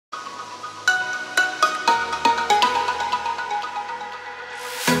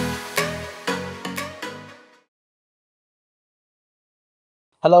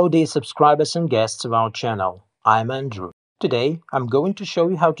Hello dear subscribers and guests of our channel, I'm Andrew. Today I'm going to show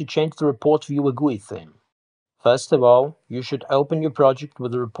you how to change the report viewer GUI theme. First of all, you should open your project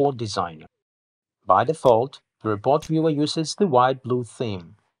with the report designer. By default, the report viewer uses the white blue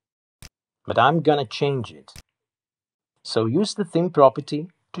theme. But I'm gonna change it. So use the theme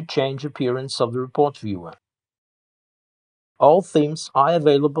property to change appearance of the report viewer. All themes are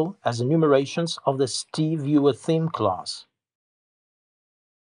available as enumerations of the StViewer theme class.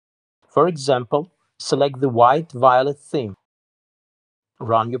 For example, select the white-violet theme.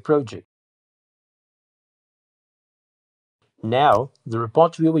 Run your project. Now, the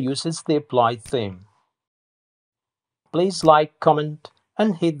report viewer uses the applied theme. Please like, comment,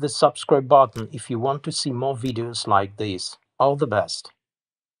 and hit the subscribe button if you want to see more videos like this. All the best!